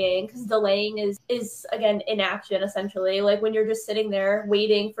delaying, because delaying is again inaction essentially. Like when you're just sitting there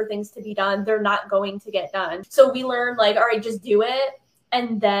waiting for things to be done, they're not going to get done. So we learned like, all right, just do it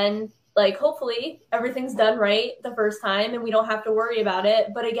and then like hopefully everything's done right the first time and we don't have to worry about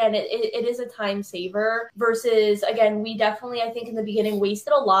it. But again, it is a time saver versus again, we definitely, I think in the beginning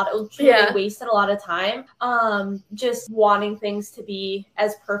wasted a lot of time just wanting things to be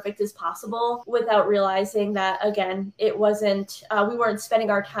as perfect as possible without realizing that again, it wasn't we weren't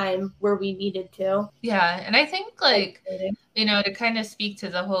spending our time where we needed to. Yeah. And I think like, you know, to kind of speak to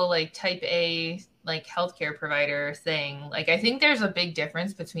the whole like type A like healthcare provider thing, like I think there's a big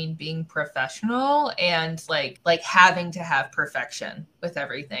difference between being professional and like having to have perfection with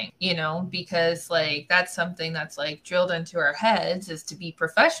everything, you know, because like that's something that's like drilled into our heads is to be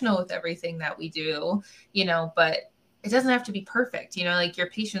professional with everything that we do, you know, but it doesn't have to be perfect, you know, like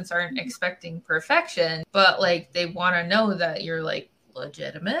your patients aren't expecting perfection, but like they want to know that you're like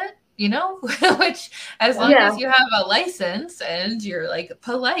legitimate, you know, which as long as you have a license and you're like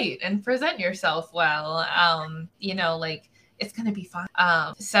polite and present yourself well, you know, like it's going to be fine.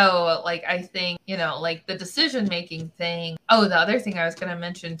 So like, I think, you know, like the decision-making thing. Oh, the other thing I was going to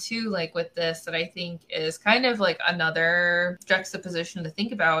mention too, like with this that I think is kind of like another juxtaposition to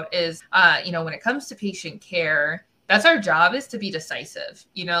think about is, you know, when it comes to patient care, that's our job is to be decisive,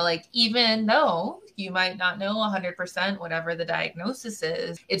 you know, like even though You might not know 100% whatever the diagnosis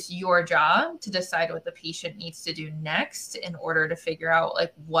is. It's your job to decide what the patient needs to do next in order to figure out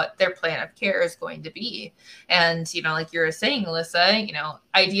like what their plan of care is going to be. And, you know, like you were saying, Alyssa, you know,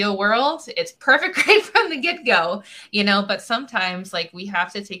 ideal world, it's perfect right from the get-go, you know, but sometimes like we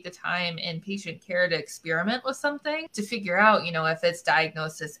have to take the time in patient care to experiment with something to figure out, you know, if it's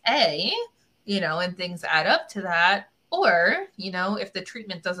diagnosis A, you know, and things add up to that, or, you know, if the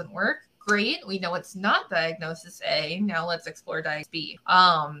treatment doesn't work, great. We know it's not diagnosis A. Now let's explore diagnosis B.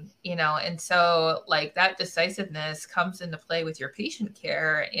 You know, and so like that decisiveness comes into play with your patient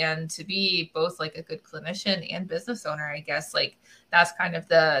care, and to be both like a good clinician and business owner, I guess, like that's kind of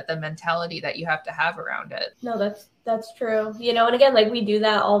the mentality that you have to have around it. No, that's true. You know, and again, like we do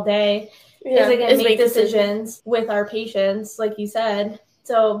that all day. Yeah, again, make decisions with our patients, like you said.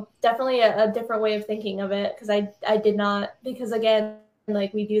 So definitely a different way of thinking of it, because I did not, because again,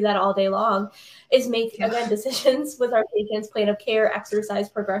 like we do that all day long, is make, again, decisions with our patients, plan of care, exercise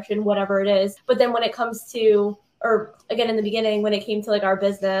progression, whatever it is. But then when it comes to, or again, in the beginning, when it came to like our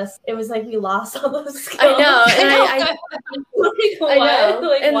business, it was like we lost all those skills. I know. And I know.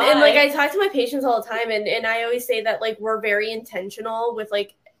 Like, and like I talk to my patients all the time, and I always say that like we're very intentional with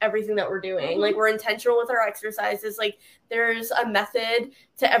like everything that we're doing. Like we're intentional with our exercises. Like there's a method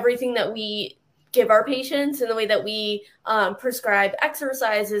to everything that we give our patients, and the way that we prescribe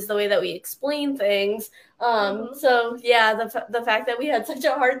exercises, the way that we explain things. So yeah, the fact that we had such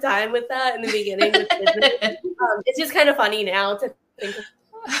a hard time with that in the beginning with business, it's just kind of funny now to think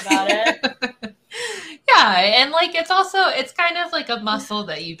about it. Yeah, and like it's kind of like a muscle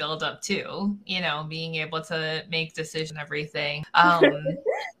that you build up too, you know, being able to make decisions and everything.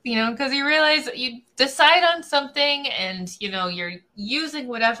 You know, because you realize you decide on something and, you know, you're using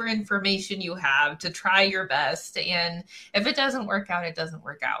whatever information you have to try your best. And if it doesn't work out, it doesn't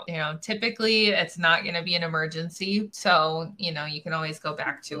work out. You know, typically it's not going to be an emergency. So, you know, you can always go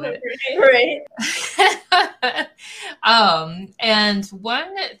back to it. Right. And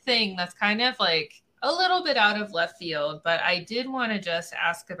one thing that's kind of like a little bit out of left field, but I did want to just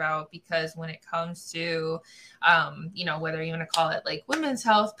ask about, because when it comes to, you know, whether you want to call it like women's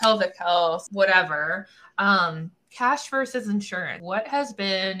health, pelvic health, whatever, cash versus insurance, what has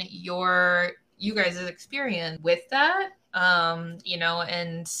been you guys' experience with that? You know,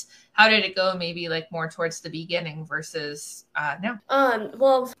 and how did it go maybe like more towards the beginning versus now?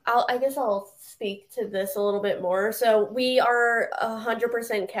 Well, I guess I'll speak to this a little bit more. So we are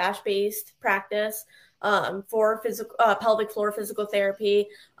 100% cash-based practice for pelvic floor physical therapy.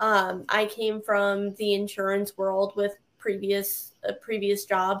 I came from the insurance world with a previous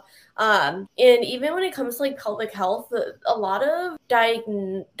job. And even when it comes to like pelvic health, a lot of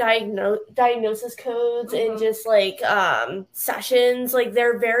diagnosis codes and just like sessions, like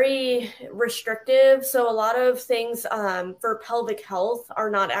they're very restrictive. So a lot of things for pelvic health are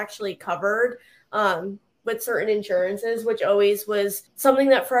not actually covered with certain insurances, which always was something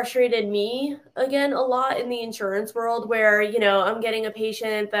that frustrated me again a lot in the insurance world, where, you know, I'm getting a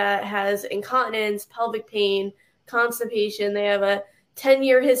patient that has incontinence, pelvic pain, constipation, they have a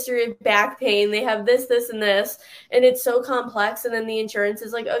 10-year history of back pain, they have this, and this, and it's so complex. And then the insurance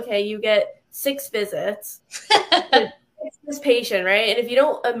is like, okay, you get 6 visits to fix this patient, right? And if you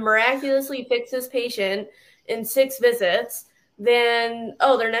don't miraculously fix this patient in 6 visits, then,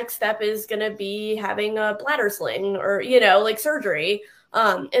 their next step is going to be having a bladder sling or, you know, like surgery.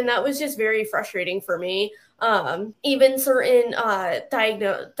 And that was just very frustrating for me. Even certain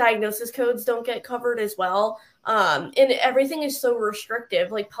diagnosis codes don't get covered as well. And everything is so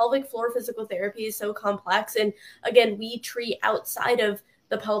restrictive. Like pelvic floor physical therapy is so complex. And again, we treat outside of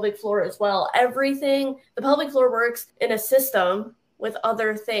the pelvic floor as well. The pelvic floor works in a system with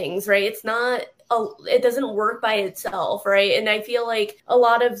other things, right? It doesn't work by itself, right? And I feel like a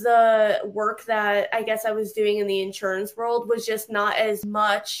lot of the work that I guess I was doing in the insurance world was just not as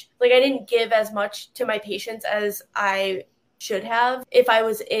much, like I didn't give as much to my patients as I should have if I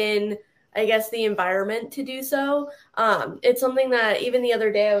was in, I guess, the environment to do so. It's something that even the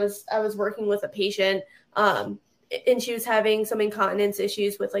other day I was working with a patient, and she was having some incontinence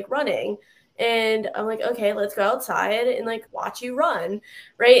issues with like running. And I'm like, okay, let's go outside and like watch you run,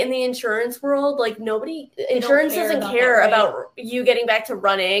 right? In the insurance world, like insurance doesn't care about you getting back to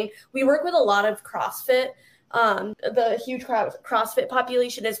running. We work with a lot of CrossFit, the huge CrossFit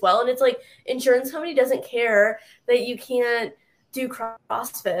population as well. And it's like, insurance company doesn't care that you can't do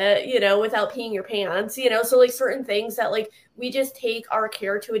CrossFit, you know, without peeing your pants, you know? So like certain things that like, we just take our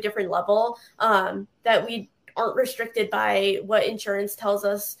care to a different level, that we aren't restricted by what insurance tells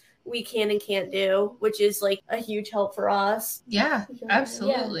us we can and can't do, which is like a huge help for us. Yeah,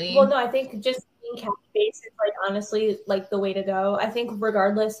 absolutely. Yeah. Well, no, I think just cash based is like honestly like the way to go. I think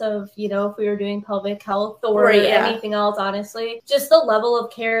regardless of, you know, if we were doing pelvic health or anything else, honestly, just the level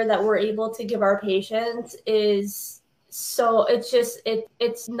of care that we're able to give our patients is so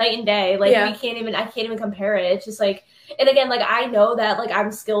it's night and day. Like I can't even compare it. It's just like, and again, like I know that like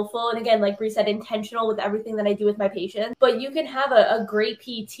I'm skillful and again, like Bree said, intentional with everything that I do with my patients, but you can have a great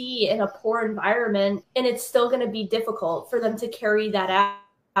PT in a poor environment and it's still going to be difficult for them to carry that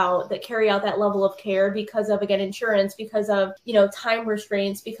out that level of care because of, again, insurance, because of, you know, time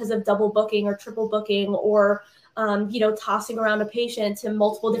restraints, because of double booking or triple booking or you know, tossing around a patient to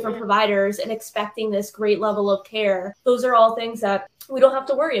multiple different providers and expecting this great level of care. Those are all things that we don't have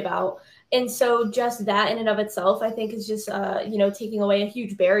to worry about. And so just that in and of itself, I think is just, you know, taking away a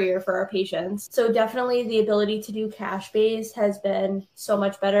huge barrier for our patients. So definitely the ability to do cash-based has been so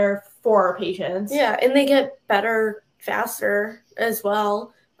much better for our patients. Yeah, and they get better faster as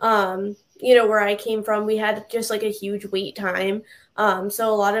well. You know, where I came from, we had just like a huge wait time.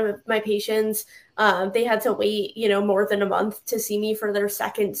 So a lot of my patients, they had to wait, you know, more than a month to see me for their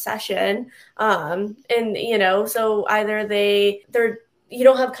second session. And, you know, so either you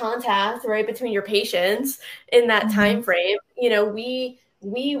don't have contact right between your patients in that time frame. You know, we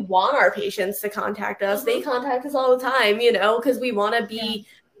want our patients to contact us. They contact us all the time, you know, because we want to be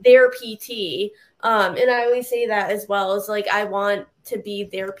their PT. And I always say that as well, is like, I want to be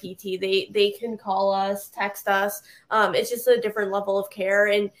their PT. They can call us, text us. It's just a different level of care.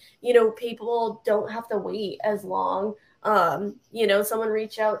 And, you know, people don't have to wait as long. You know, someone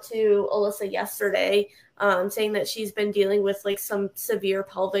reached out to Alyssa yesterday, saying that she's been dealing with like some severe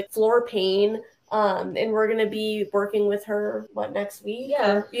pelvic floor pain. And we're going to be working with her next week,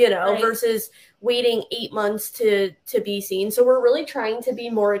 you know, versus waiting 8 months to be seen. So we're really trying to be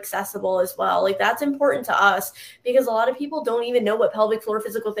more accessible as well. Like that's important to us because a lot of people don't even know what pelvic floor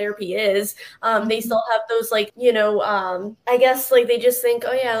physical therapy is. They still have those like, you know, I guess like they just think,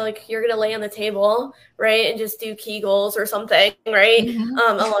 oh yeah, like you're going to lay on the table, right? And just do Kegels or something, right?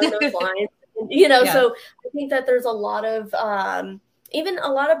 Along those lines, you know, so I think that there's a lot of, even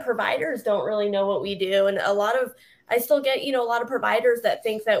a lot of providers don't really know what we do. And I still get, you know, a lot of providers that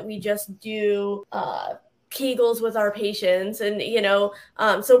think that we just do Kegels with our patients. And, you know,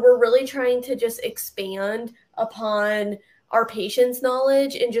 so we're really trying to just expand upon our patients'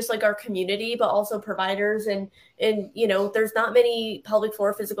 knowledge and just like our community, but also providers. And, you know, there's not many pelvic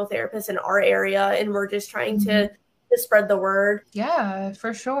floor physical therapists in our area. And we're just trying to spread the word. Yeah,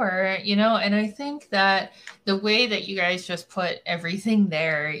 for sure. You know, and I think that the way that you guys just put everything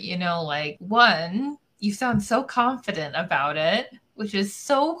there, you know, like one, you sound so confident about it, which is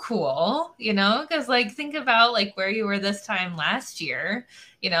so cool, you know, because like think about like where you were this time last year,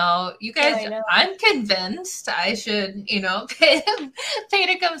 you know, you guys, I'm convinced I should, you know, pay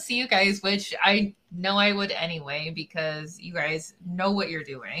to come see you guys, which I know I would anyway, because you guys know what you're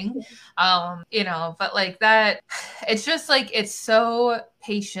doing. You know, but like that, it's just like, it's so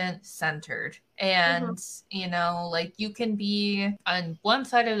patient centered. And, you know, like you can be on one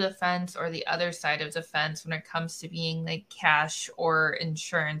side of the fence or the other side of the fence when it comes to being like cash or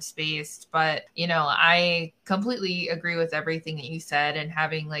insurance based. But, you know, I completely agree with everything that you said, and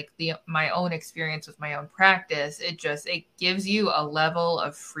having like my own experience with my own practice, it gives you a level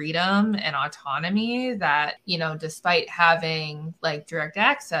of freedom and autonomy that, you know, despite having like direct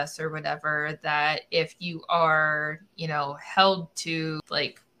access or whatever, that if you are, you know, held to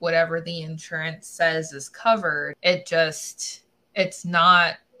like whatever the insurance says is covered, it's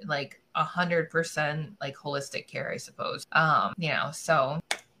not like 100% like holistic care, I suppose. You know, so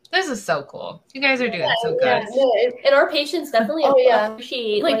this is so cool. You guys are doing so good. And our patients definitely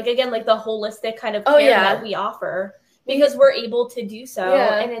appreciate like again, like the holistic kind of care that we offer, because we're able to do so.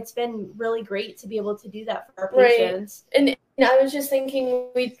 And it's been really great to be able to do that for our patients. And I was just thinking,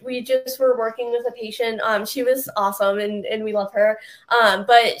 we just were working with a patient. She was awesome and we love her.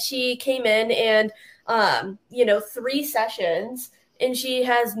 But she came in and, you know, 3 sessions and she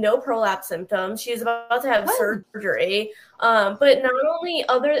has no prolapse symptoms. She's about to have surgery. But not only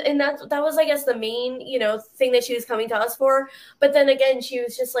and that was, I guess, the main, you know, thing that she was coming to us for. But then again, she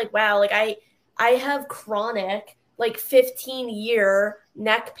was just like, wow, like I have chronic, like 15-year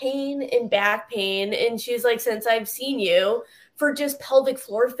neck pain and back pain. And she's like, since I've seen you for just pelvic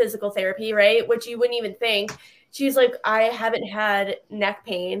floor physical therapy, right? Which you wouldn't even think. She's like, I haven't had neck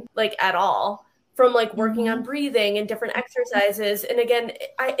pain like at all from like working on breathing and different exercises. And again,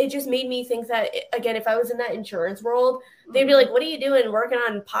 it just made me think that, again, if I was in that insurance world, they'd be like, what are you doing working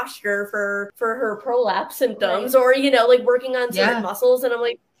on posture for her prolapse symptoms, or, you know, like working on certain muscles. And I'm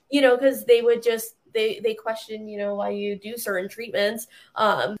like, you know, because they would just, they question, you know, why you do certain treatments.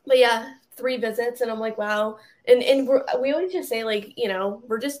 But yeah, 3 visits, and I'm like, wow. And we always just say, like, you know,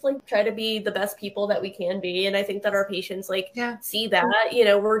 we're just like try to be the best people that we can be. And I think that our patients like see that, you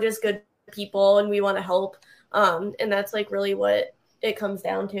know, we're just good people and we want to help. And that's like really what it comes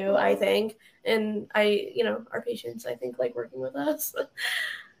down to, I think. And you know, our patients, I think, like working with us.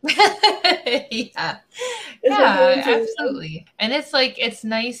 Yeah, absolutely. And it's like, it's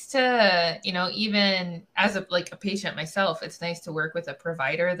nice to, you know, even as a like a patient myself, it's nice to work with a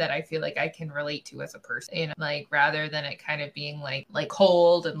provider that I feel like I can relate to as a person, you know, like rather than it kind of being like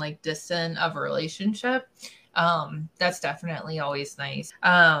cold and like distant of a relationship. That's definitely always nice.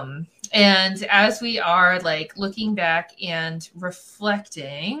 And as we are like looking back and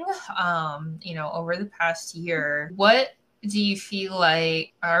reflecting, you know, over the past year, what do you feel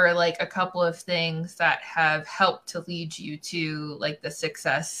like are like a couple of things that have helped to lead you to like the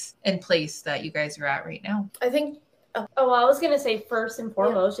success and place that you guys are at right now? I think well, I was going to say first and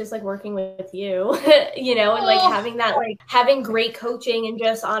foremost, just like working with you, you know, and like having that, like having great coaching and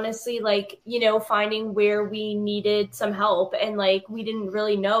just honestly, like, you know, finding where we needed some help. And like, we didn't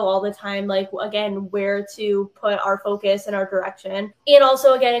really know all the time, like, again, where to put our focus and our direction. And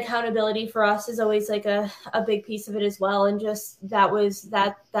also, again, accountability for us is always like a big piece of it as well. And just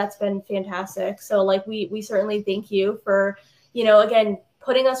that's been fantastic. So like, we certainly thank you for, you know, again,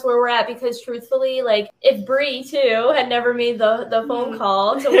 putting us where we're at, because truthfully, like if Bree too had never made the phone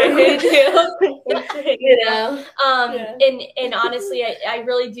call to work with you, you know, and honestly, I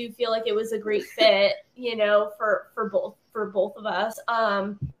really do feel like it was a great fit, you know, for both of us.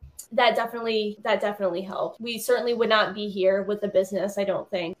 That definitely helped. We certainly would not be here with the business, I don't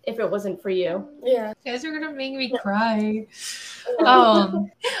think, if it wasn't for you. Yeah. You guys are gonna make me cry.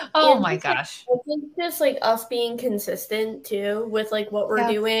 Oh my gosh. I think just like us being consistent too with like what we're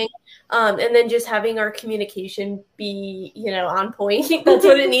doing. And then just having our communication be, you know, on point. That's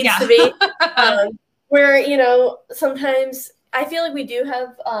what it needs to be. Where, you know, sometimes I feel like we do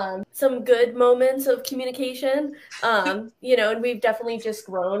have some good moments of communication, you know, and we've definitely just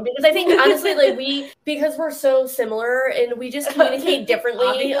grown, because I think honestly, like because we're so similar and we just communicate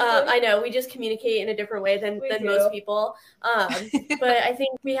differently. I know we just communicate in a different way than most people. But I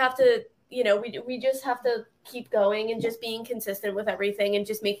think we have to, you know, we just have to keep going and just being consistent with everything and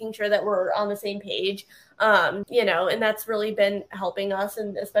just making sure that we're on the same page. You know, and that's really been helping us,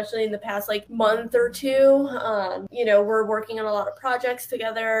 and especially in the past like month or two, you know, we're working on a lot of projects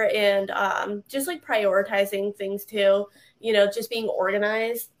together, and just like prioritizing things too, you know, just being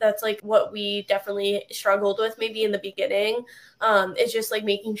organized. That's like what we definitely struggled with maybe in the beginning. It's just like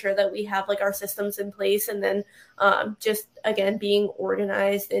making sure that we have like our systems in place, and then just again being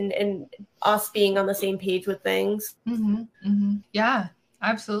organized and us being on the same page with things. Yeah,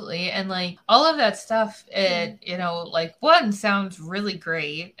 absolutely. And like all of that stuff, it, you know, like one sounds really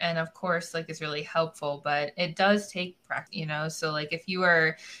great, and of course like it's really helpful, but it does take practice, you know. So like if you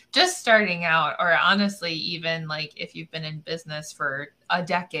are just starting out, or honestly even like if you've been in business for a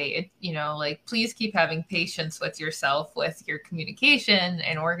decade, you know, like please keep having patience with yourself, with your communication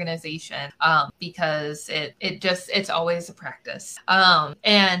and organization, because it's always a practice.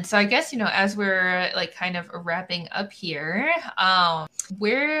 And so I guess, you know, as we're like kind of wrapping up here,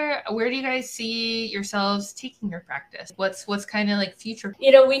 where do you guys see yourselves taking your practice? What's kind of like future?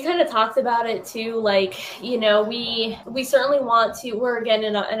 You know, we kind of talked about it too. Like, you know, we certainly want to. We're again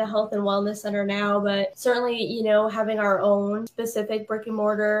in a health and wellness center now, but certainly, you know, having our own specific brick and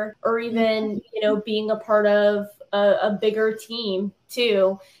mortar, or even you know, being a part of a bigger team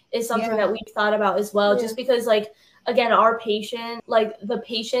too, is something that we've thought about as well. Just because, like, again, our patient, like the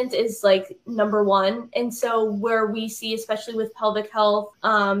patient is like number one. And so where we see, especially with pelvic health,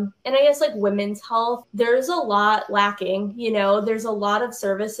 and I guess like women's health, there's a lot lacking, you know, there's a lot of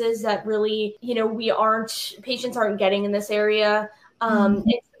services that really, you know, patients aren't getting in this area. And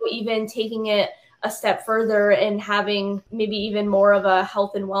so even taking it a step further and having maybe even more of a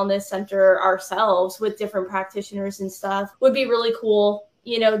health and wellness center ourselves with different practitioners and stuff would be really cool,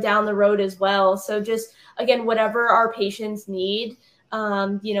 you know, down the road as well. So just, again, whatever our patients need,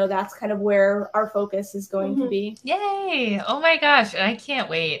 you know, that's kind of where our focus is going to be. Yay. Oh my gosh. I can't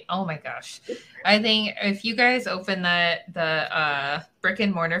wait. Oh my gosh. I think if you guys open the brick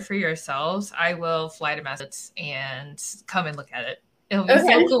and mortar for yourselves, I will fly to Massachusetts and come and look at it. It'll be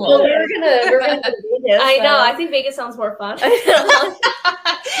so cool. Well, we're gonna Vegas, I know. I think Vegas sounds more fun.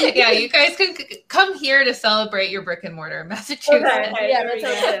 Yeah, you guys can come here to celebrate your brick and mortar in Massachusetts. Okay. Yeah, that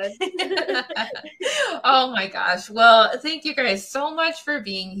sounds good. Oh my gosh. Well, thank you guys so much for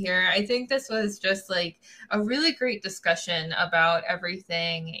being here. I think this was just like a really great discussion about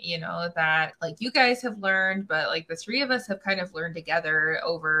everything, you know, that like you guys have learned, but like the three of us have kind of learned together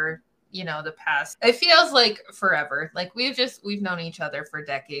over the past, it feels like forever. Like we've known each other for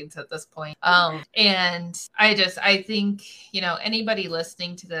decades at this point. And I think, anybody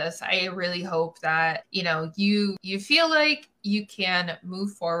listening to this, I really hope that, you feel like you can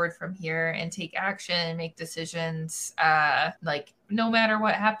move forward from here and take action and make decisions, like no matter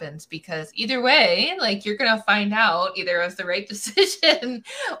what happens, because either way, like you're going to find out either it was the right decision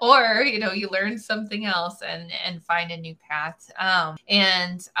or, you learn something else and find a new path.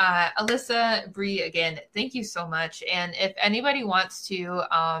 And Alyssa, Bree, again, thank you so much. And if anybody wants to,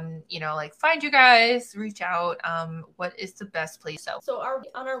 like find you guys, reach out, what is the best place? So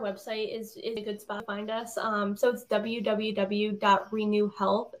on our website is a good spot to find us. So it's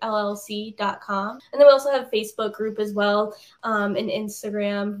www.renewhealthllc.com. And then we also have a Facebook group as well, and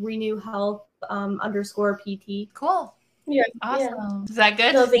Instagram, Renew Health _PT. Cool. Yeah. Awesome. Yeah. Is that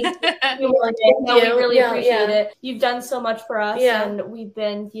good? No, thank you. No, we really appreciate it. You've done so much for us, and we've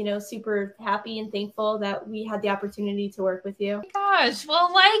been, super happy and thankful that we had the opportunity to work with you. Oh my gosh.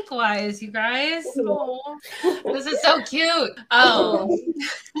 Well, likewise, you guys. Oh, this is so cute.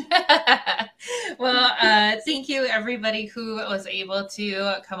 Well, thank you everybody who was able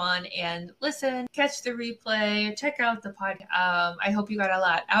to come on and listen, catch the replay, check out the podcast. I hope you got a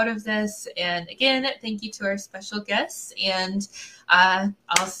lot out of this. And again, thank you to our special guests. And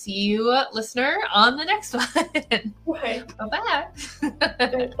I'll see you, listener, on the next one. Right. Bye-bye.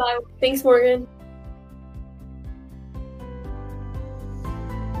 Bye. Thanks, Morgan.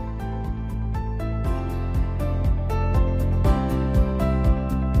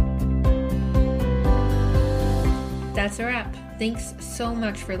 That's a wrap. Thanks so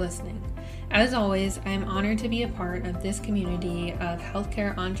much for listening. As always, I am honored to be a part of this community of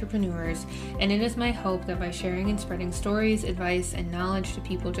healthcare entrepreneurs, and it is my hope that by sharing and spreading stories, advice, and knowledge to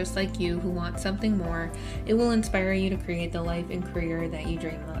people just like you who want something more, it will inspire you to create the life and career that you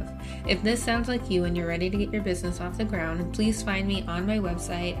dream of. If this sounds like you and you're ready to get your business off the ground, please find me on my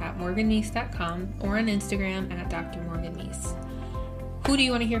website at morganmeese.com or on Instagram at drmorganmeese. Who do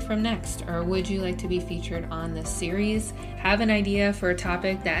you want to hear from next, or would you like to be featured on this series? Have an idea for a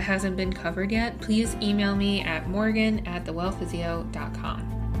topic that hasn't been covered yet? Please email me at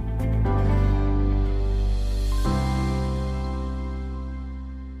morgan@thewellphysio.com.